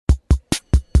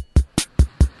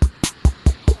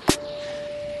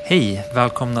Hej,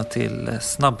 välkomna till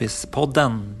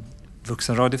Snabbispodden,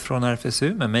 vuxenradio från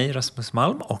RFSU med mig Rasmus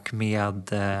Malm och med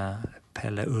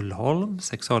Pelle Ullholm,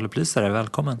 sexualupplysare.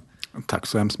 Välkommen. Tack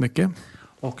så hemskt mycket.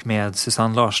 Och med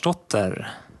Susanne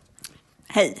Larsdotter.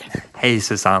 Hej. Hej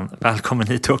Susanne, välkommen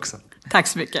hit också. Tack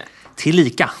så mycket.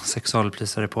 Tillika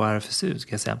sexualupplysare på RFSU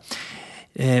ska jag säga.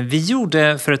 Vi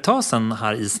gjorde för ett tag sedan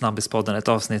här i Snabbispodden ett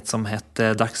avsnitt som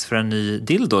hette Dags för en ny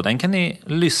dildo. Den kan ni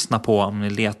lyssna på om ni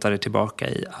letar er tillbaka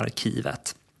i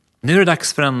arkivet. Nu är det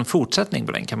dags för en fortsättning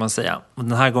på den kan man säga. Och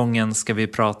den här gången ska vi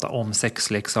prata om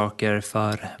sexleksaker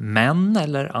för män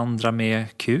eller andra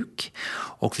med kuk.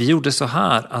 Och vi gjorde så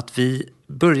här att vi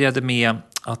började med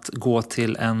att gå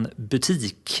till en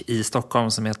butik i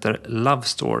Stockholm som heter Love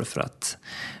Store för att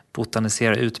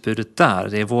botanisera utbudet där.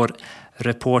 Det är vår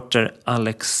reporter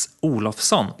Alex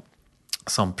Olofsson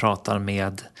som pratar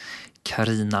med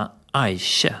Carina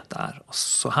Aiche där. Och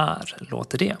så här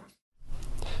låter det.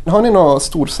 Har ni några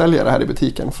storsäljare här i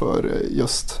butiken för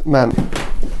just män?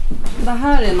 Det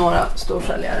här är några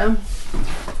storsäljare.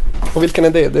 Och vilken är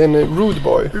det? Det är en Rude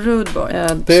Boy. Rude Boy.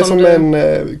 Det är som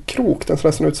en krok, den ser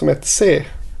nästan ut som ett C.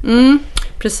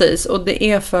 Precis, och det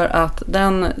är för att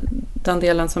den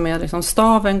delen som är liksom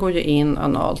staven går ju in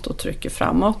analt och trycker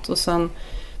framåt. Och sen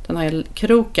den här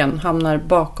kroken hamnar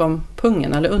bakom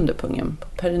pungen eller under pungen, på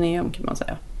perineum kan man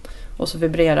säga. Och så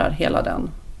vibrerar hela den.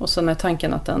 Och sen är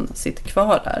tanken att den sitter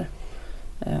kvar där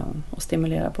och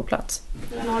stimulerar på plats.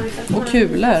 Och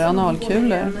kulor,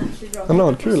 analkulor.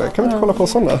 Analkulor, kan vi inte kolla på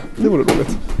sådana? Det vore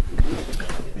roligt.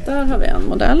 Där har vi en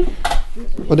modell.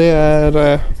 Och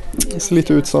det ser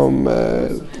lite ut som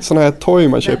sådana här toy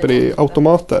man köper i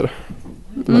automater.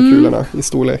 De här kulorna i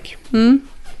storlek.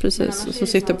 Precis, och så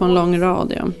sitter på en lång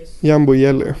rad. Ja. Jumbo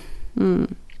Jelly.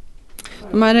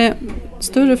 De här är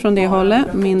större från det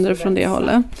hållet, mindre från det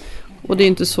hållet. Och det är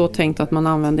inte så tänkt att man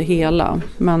använder hela.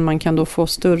 Men man kan då få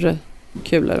större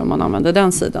kulor om man använder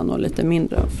den sidan och lite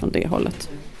mindre från det hållet.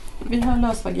 Vi har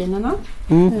lösvaginerna.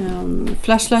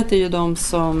 Flashlight är ju de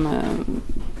som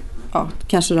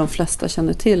kanske de flesta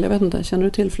känner till. Jag vet inte, känner du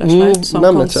till Flashlight som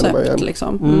koncept?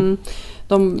 Liksom?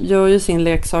 De gör ju sin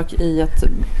leksak i ett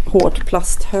hårt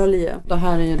plasthölje. Det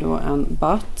här är ju då en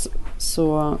batt.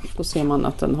 Så då ser man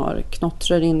att den har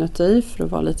knottror inuti för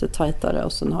att vara lite tajtare.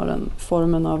 Och sen har den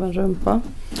formen av en rumpa.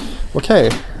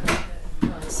 Okej.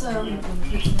 Sen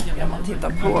kan man titta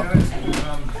på...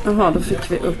 Jaha, då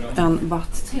fick vi upp en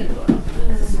batt till då.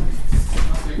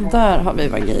 Där har vi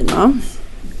vagina.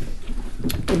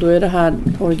 Och då är det här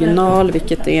original,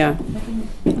 vilket är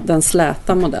den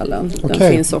släta modellen.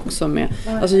 Den finns också med.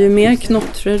 Alltså ju mer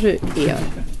knottror det är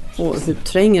och hur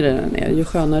trängre den är, ju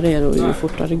skönare är det och ju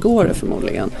fortare går det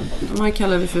förmodligen. De här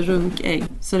kallar vi för runkägg.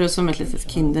 Ser ut som ett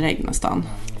litet kinderägg nästan.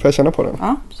 Får jag känna på den?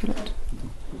 Ja, absolut.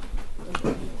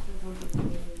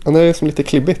 Ja, det är som lite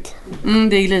klibbigt.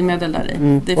 Det är glidmedel där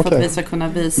i. Det är för att vi ska kunna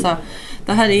visa.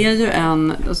 Det här är ju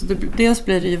en... Alltså dels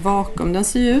blir det ju vakuum. Den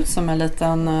ser ju ut som en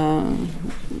liten...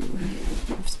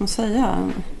 vad ska man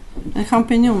säga? En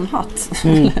champinjonhatt.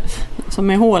 Som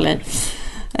är hål i.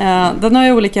 Den har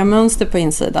ju olika mönster på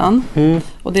insidan.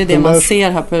 Och det är det man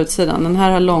ser här på utsidan. Den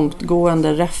här har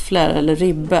långtgående räfflor eller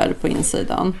ribbor på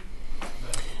insidan.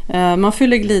 Man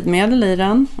fyller glidmedel i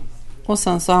den. Och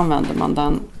sen så använder man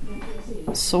den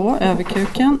så över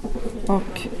kuken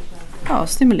och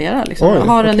stimulerar liksom.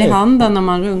 Har den i handen när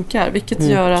man runkar, vilket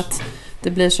gör att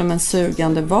det blir som en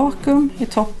sugande vakuum i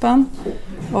toppen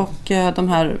och de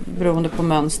här beroende på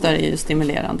mönster är ju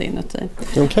stimulerande inuti.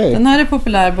 Den här är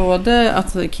populär både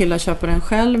att killar köper den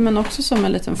själv men också som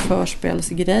en liten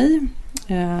förspelsgrej.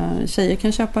 Tjejer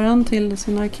kan köpa den till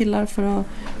sina killar för att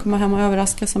komma hem och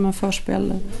överraska som en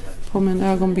förspel på med en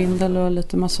ögonbindel och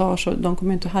lite massage och de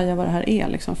kommer inte att haja vad det här är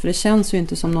liksom, för det känns ju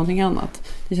inte som någonting annat.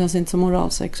 Det känns inte som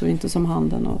oralsex och inte som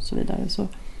handen och så vidare. Så.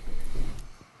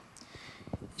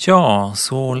 Ja,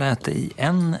 så lät det i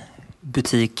en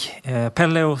butik.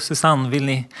 Pelle och Susanne, vill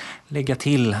ni lägga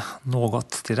till något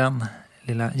till den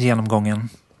lilla genomgången?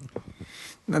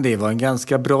 Det var en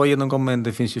ganska bra genomgång, men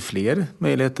det finns ju fler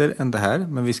möjligheter än det här.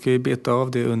 Men vi ska ju beta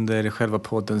av det under själva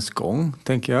poddens gång,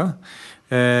 tänker jag.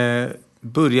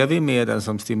 Börjar vi med den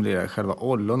som stimulerar själva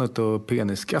ollonet och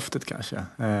penisskaftet kanske,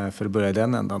 för att börja i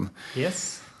den ändan.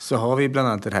 Yes. Så har vi bland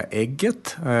annat det här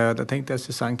ägget. Där tänkte jag att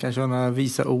Susanne kanske har några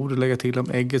visa ord att lägga till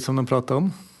om ägget som de pratar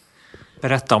om.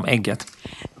 Berätta om ägget.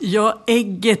 Ja,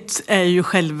 ägget är ju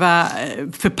själva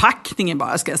förpackningen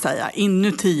bara ska jag säga.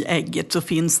 Inuti ägget så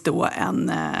finns då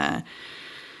en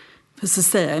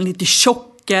lite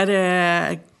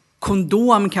tjockare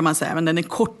kondom kan man säga, men den är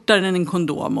kortare än en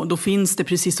kondom. Och då finns det,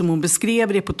 precis som hon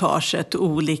beskrev i reportaget,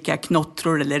 olika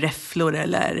knottror eller räfflor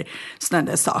eller sådana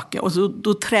där saker. Och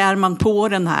då trär man på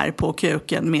den här på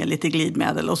kuken med lite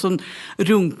glidmedel och så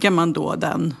runkar man då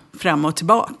den fram och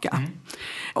tillbaka.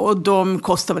 Och de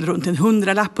kostar väl runt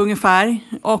 100-lapp ungefär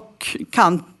och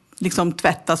kan liksom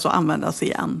tvättas och användas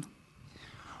igen.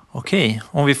 Okej,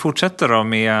 om vi fortsätter då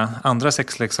med andra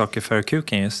sexleksaker för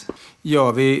kuken just.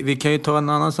 Ja, vi kan ju ta en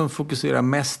annan som fokuserar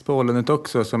mest på ollonet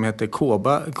också, som heter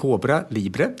Cobra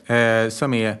Libre.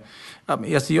 Som är,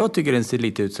 alltså jag tycker den ser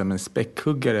lite ut som en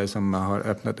späckhuggare som har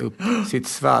öppnat upp sitt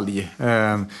svalg.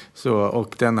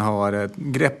 Och den har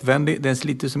greppvänlig, den ser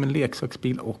lite ut som en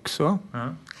leksaksbil också.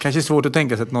 Kanske svårt att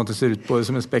tänka sig att något ser ut både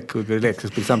som en späckhuggare och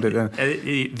leksaksbil samtidigt.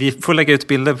 Vi får lägga ut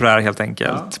bilder på det här helt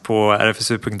enkelt på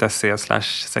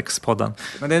rfsu.se/sexpodden.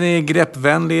 Men den är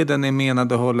greppvänlig, den är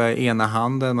menad att hålla ena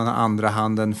handen, man har andra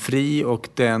handen fri och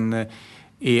den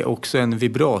är också en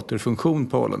vibratorfunktion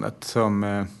på ollonet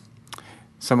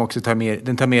som också tar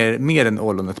mer än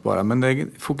ollonet bara, men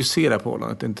den fokuserar på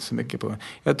ollonet, inte så mycket på.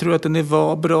 Jag tror att den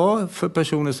är bra för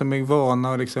personer som är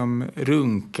vana att liksom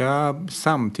runka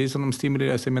samtidigt som de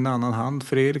stimulerar sig med en annan hand,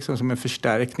 för det är liksom som en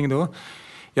förstärkning då.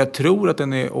 Jag tror att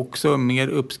den är också mer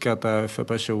uppskattad för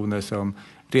personer som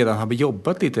redan har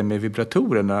jobbat lite med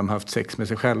vibratorer när de har haft sex med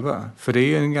sig själva. För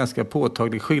det är en ganska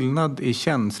påtaglig skillnad i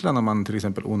känslan om man till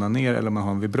exempel onanerar eller man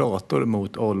har en vibrator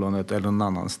mot ollonet eller någon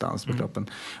annanstans på kroppen.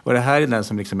 Och det här är den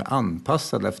som liksom är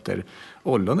anpassad efter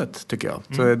ollonet, tycker jag.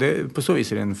 Så på så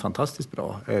vis är det en fantastiskt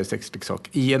bra sexleksak.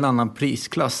 I en annan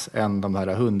prisklass än de här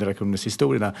 100-kronors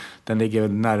historierna. Den ligger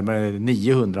väl närmare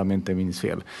 900 om jag inte minns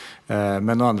fel.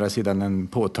 Men å andra sidan en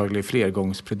påtaglig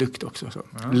flergångsprodukt också. Så.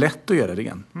 Lätt att göra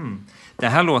ren. Det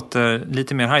här låter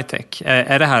lite mer high-tech.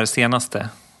 Är det här senaste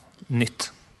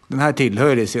nytt? Den här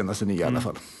tillhör det senaste nya i alla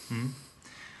fall.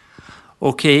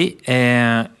 Okej,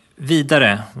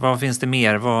 vidare. Vad finns det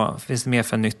mer? Vad finns det mer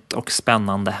för nytt och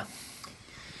spännande?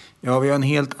 Ja, vi har en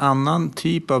helt annan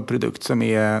typ av produkt som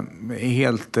är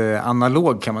helt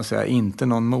analog kan man säga. Inte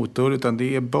någon motor utan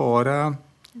det är bara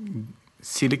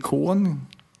silikon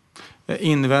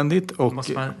invändigt. Och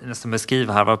måste man nästan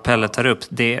beskriva här vad Pelle tar upp.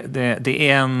 Det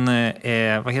är en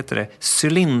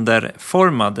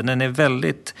cylinderformad. Den är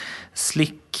väldigt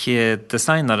slick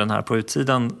designad den här. På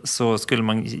utsidan så skulle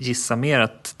man gissa mer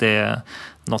att det är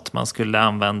något man skulle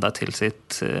använda till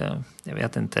sitt, jag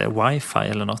vet inte, wifi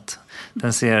eller något.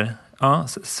 Den ser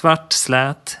svart,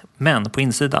 slät, men på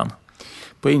insidan.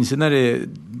 På insidan är det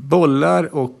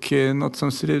bollar och något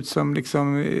som ser ut som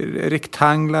liksom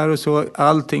rektanglar och så.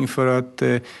 Allting för att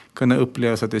kunna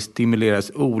uppleva så att det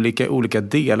stimuleras olika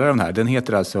delar av den här. Den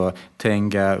heter alltså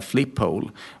Tenga Flip Hole.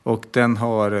 Och den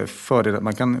har fördel att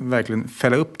man kan verkligen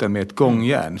fälla upp den med ett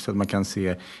gångjärn så att man kan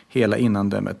se hela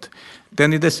innandömet.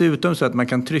 Den är dessutom så att man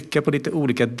kan trycka på lite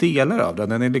olika delar av den.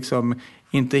 Den är liksom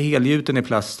inte helgjuten i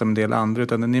plast som en del andra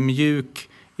utan den är mjuk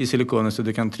i silikonen så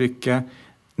du kan trycka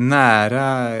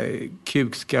nära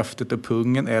kukskaftet och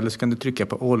pungen eller så kan du trycka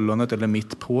på ollonet eller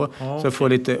mitt på så du får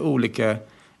lite olika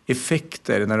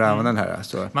effekter när du använder den här.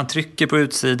 Alltså. Man trycker på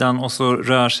utsidan och så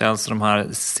rör sig alltså de här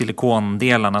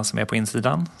silikondelarna som är på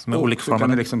insidan som är olikformade. Så kan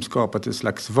det liksom skapa ett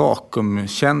slags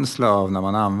vakuumkänsla av när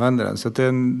man använder den. Så att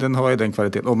den har ju den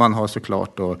kvaliteten. Och man har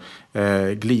såklart då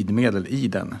glidmedel i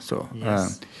den. Så.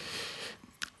 Yes.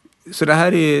 Så det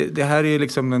här är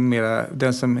liksom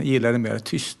den som gillar den mer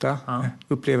tysta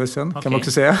upplevelsen, kan man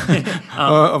också säga.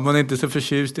 Om man inte är så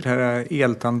förtjust i det här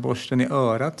eltandborsten i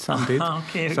örat samtidigt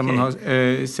som man har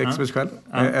sex med sig själv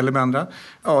eller med andra.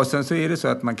 Ja, och sen så är det så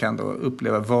att man kan då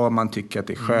uppleva vad man tycker att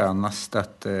det är skönast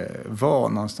att vara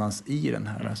någonstans i den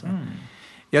här. Alltså.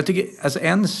 Jag tycker, alltså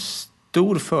en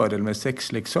stor fördel med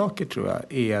sexleksaker tror jag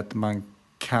är att man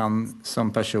kan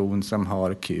som person som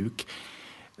har kuk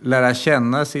lära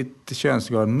känna sitt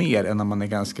könsorgan mer än när man är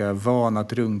ganska van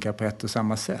att runka på ett och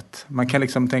samma sätt. Man kan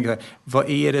liksom tänka, vad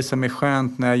är det som är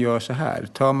skönt när jag gör så här?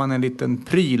 Tar man en liten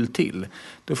pryl till,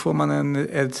 då får man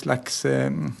ett slags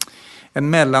en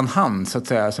mellanhand så att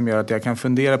säga som gör att jag kan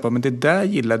fundera på, men det där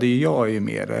gillade jag ju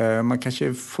mer. Man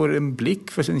kanske får en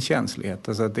blick för sin känslighet.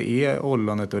 Alltså att det är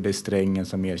ollonet och det är strängen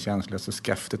som är känsligt, så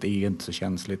skaftet är inte så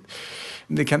känsligt.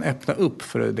 Det kan öppna upp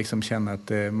för att liksom känna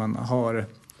att man har...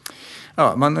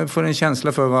 Ja, man får en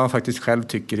känsla för vad man faktiskt själv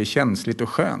tycker är känsligt och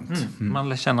skönt. Man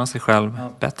lär känna sig själv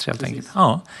bättre helt enkelt.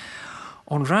 Ja.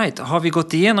 All right. Har vi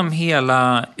gått igenom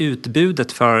hela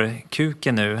utbudet för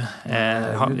kuken nu?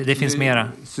 Det finns mera.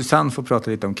 Susanne får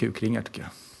prata lite om kukringar tycker jag.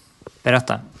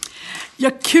 Berätta. Ja,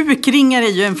 kukringar är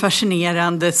ju en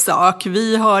fascinerande sak.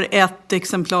 Vi har ett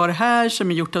exemplar här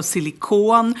som är gjort av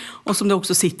silikon och som det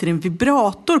också sitter en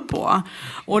vibrator på.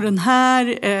 Och den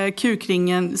här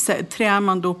kukringen trär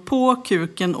man då på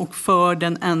kuken och för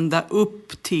den ända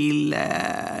upp till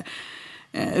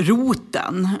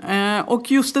roten.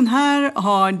 Och just den här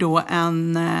har då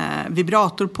en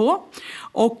vibrator på.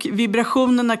 Och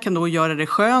vibrationerna kan då göra det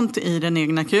skönt i den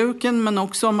egna kuken, men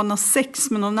också om man har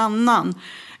sex med någon annan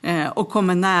och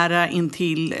kommer nära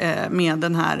intill med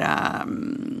den här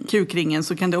kukringen,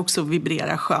 så kan det också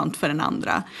vibrera skönt för den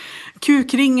andra.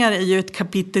 Kukringar är ju ett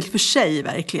kapitel för sig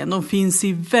verkligen. De finns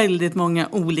i väldigt många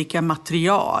olika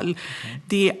material.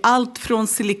 Det är allt från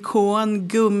silikon,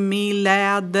 gummi,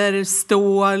 läder,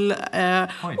 stål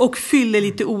och fyller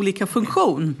lite olika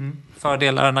funktion.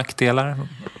 Fördelar, nackdelar?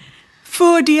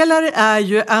 Fördelar är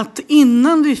ju att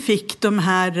innan vi fick de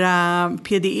här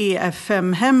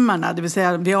PDE5-hämmarna, det vill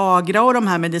säga Viagra och de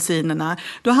här medicinerna,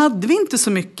 då hade vi inte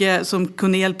så mycket som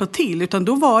kunde hjälpa till, utan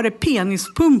då var det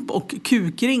penispump och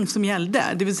kukring som gällde.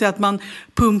 Det vill säga att man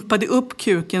pumpade upp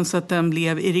kuken så att den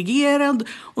blev erigerad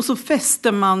och så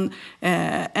fäste man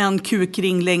en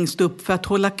kukring längst upp för att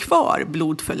hålla kvar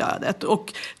blodflödet.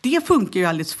 Och det funkar ju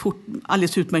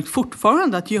alldeles utmärkt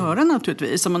fortfarande att göra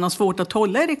naturligtvis, om man har svårt att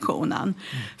hålla erektionen.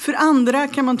 För andra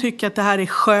kan man tycka att det här är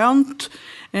skönt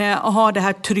och ha det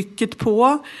här trycket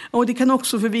på. Och det kan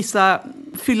också för vissa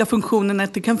fylla funktionen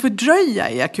att det kan fördröja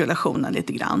ejakulationen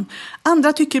lite grann.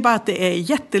 Andra tycker bara att det är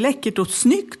jätteläckert och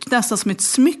snyggt, nästan som ett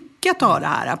smycke att ha det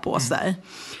här på sig.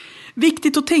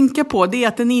 Viktigt att tänka på det är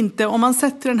att den inte, om man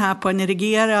sätter den här på en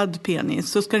erigerad penis,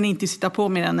 så ska den inte sitta på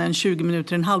mer än 20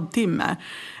 minuter, en halvtimme.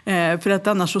 För att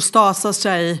annars så stasar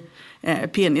sig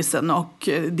penisen och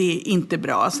det är inte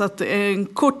bra. Så att en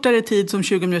kortare tid som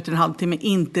 20 minuter, en halvtimme,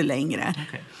 inte längre.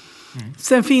 Okay.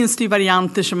 Sen finns det ju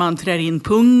varianter som man trär in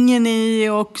pungen i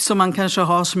och som man kanske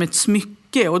har som ett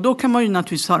smycke, och då kan man ju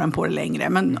naturligtvis ha den på det längre.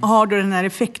 Men har du den här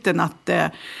effekten att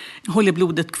håller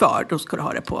blodet kvar, då ska du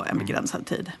ha det på en begränsad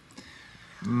tid.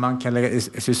 Man kan lägga,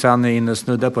 Susanne är inne och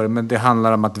snudda på det, men det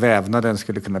handlar om att vävnaden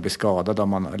skulle kunna bli skadad om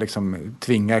man liksom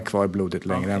tvingar kvar blodet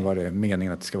längre än vad det är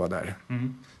meningen att det ska vara där.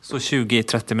 Så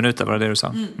 20-30 minuter var det du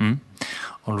sa?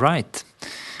 All right.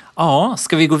 Ja,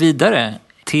 ska vi gå vidare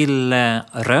till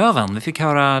röven? Vi fick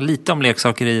höra lite om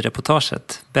leksaker i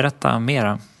reportaget. Berätta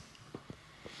mera.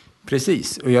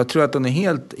 Precis, och jag tror att de är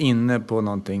helt inne på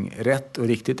någonting rätt och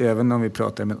riktigt, även om vi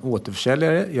pratar med en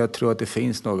återförsäljare. Jag tror att det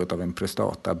finns något av en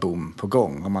prostataboom på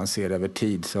gång. Om man ser över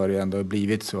tid så har det ändå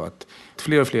blivit så att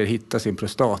fler och fler hittar sin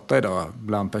prostata idag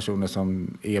bland personer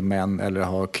som är män eller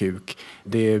har kuk.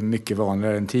 Det är mycket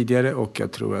vanligare än tidigare, och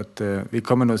jag tror att vi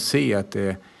kommer nog se att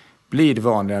det blir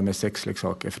vanligare med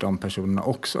sexleksaker för de personerna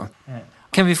också.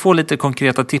 Kan vi få lite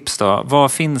konkreta tips då?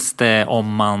 Vad finns det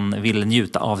om man vill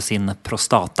njuta av sin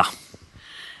prostata?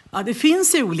 Ja, det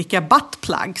finns ju olika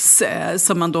buttplugs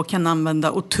som man då kan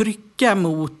använda och trycka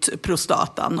mot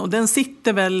prostatan. Och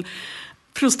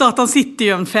prostatan sitter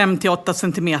ju en 5-8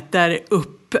 centimeter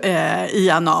upp i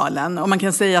analen. Och man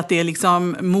kan säga att det är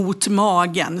liksom mot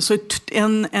magen. Så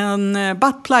en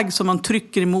buttplug som man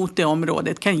trycker mot det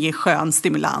området kan ge skön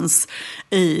stimulans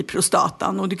i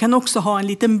prostatan. Och du kan också ha en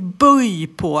liten böj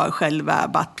på själva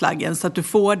buttpluggen så att du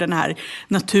får den här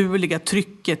naturliga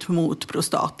trycket mot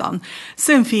prostatan.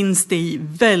 Sen finns det i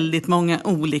väldigt många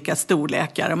olika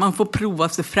storlekar. Och man får prova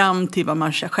sig fram till vad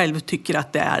man själv tycker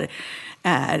att det är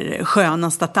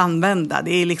skönast att använda.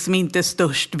 Det är liksom inte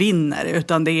störst vinner,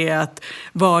 utan det är att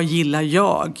vad gillar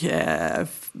jag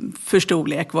för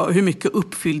storlek? Hur mycket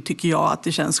uppfylld tycker jag att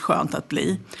det känns skönt att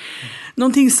bli?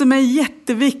 Någonting som är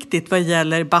jätteviktigt vad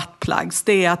gäller buttplugs,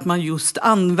 det är att man just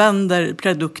använder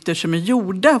produkter som är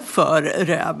gjorda för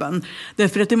röven.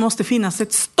 Därför att det måste finnas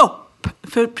ett stopp.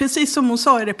 För precis som hon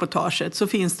sa i reportaget så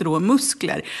finns det då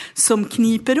muskler som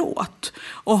kniper åt.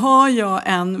 Och har jag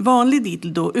en vanlig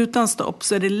dildo utan stopp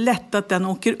så är det lätt att den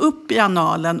åker upp i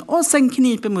analen och sen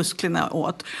kniper musklerna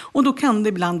åt. Och då kan det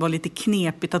ibland vara lite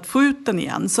knepigt att få ut den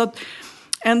igen. Så att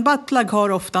en buttplug har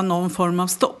ofta någon form av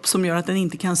stopp som gör att den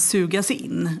inte kan sugas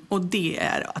in. Och det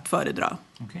är att föredra.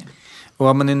 Okay. Och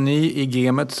om man är ny i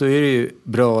gamet så är det ju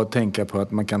bra att tänka på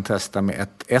att man kan testa med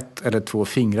ett eller 2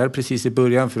 fingrar precis i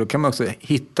början. För då kan man också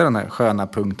hitta den här sköna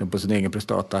punkten på sin egen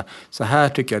prostata. Så här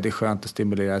tycker jag det är skönt att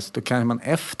stimuleras. Då kan man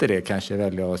efter det kanske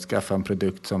välja att skaffa en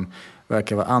produkt som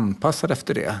verkar vara anpassad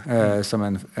efter det.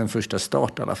 Som en första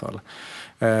start i alla fall.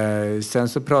 Sen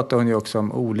så pratar hon ju också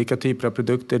om olika typer av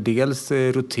produkter. Dels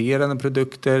roterande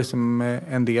produkter som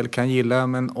en del kan gilla,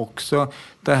 men också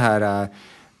det här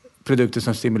produkter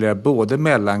som stimulerar både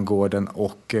mellangården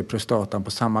och prostatan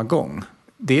på samma gång.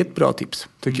 det är ett bra tips,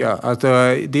 tycker jag. Att,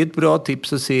 det är ett bra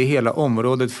tips att se hela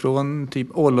området från typ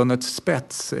ollonets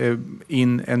spets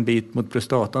in en bit mot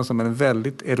prostatan som en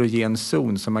väldigt erogen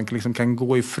zon som man liksom kan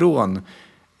gå ifrån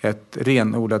ett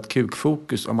renodlat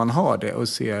kukfokus om man har det och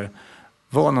ser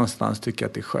var någonstans tycker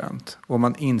att det är skönt. Och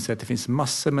man inser att det finns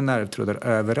massor med nervtrådar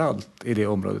överallt i det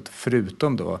området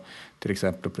förutom då till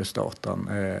exempel prostatan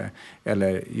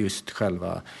eller just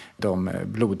själva de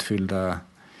blodfyllda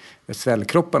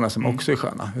cellkropparna som också är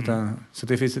sköna. Så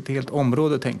det finns ett helt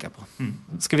område att tänka på.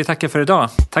 Ska vi tacka för idag?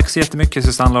 Tack så jättemycket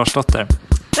Susanne Larsdotter.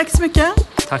 Tack så mycket.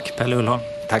 Tack Pelle Ullholm.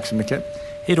 Tack så mycket.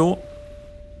 Hej då.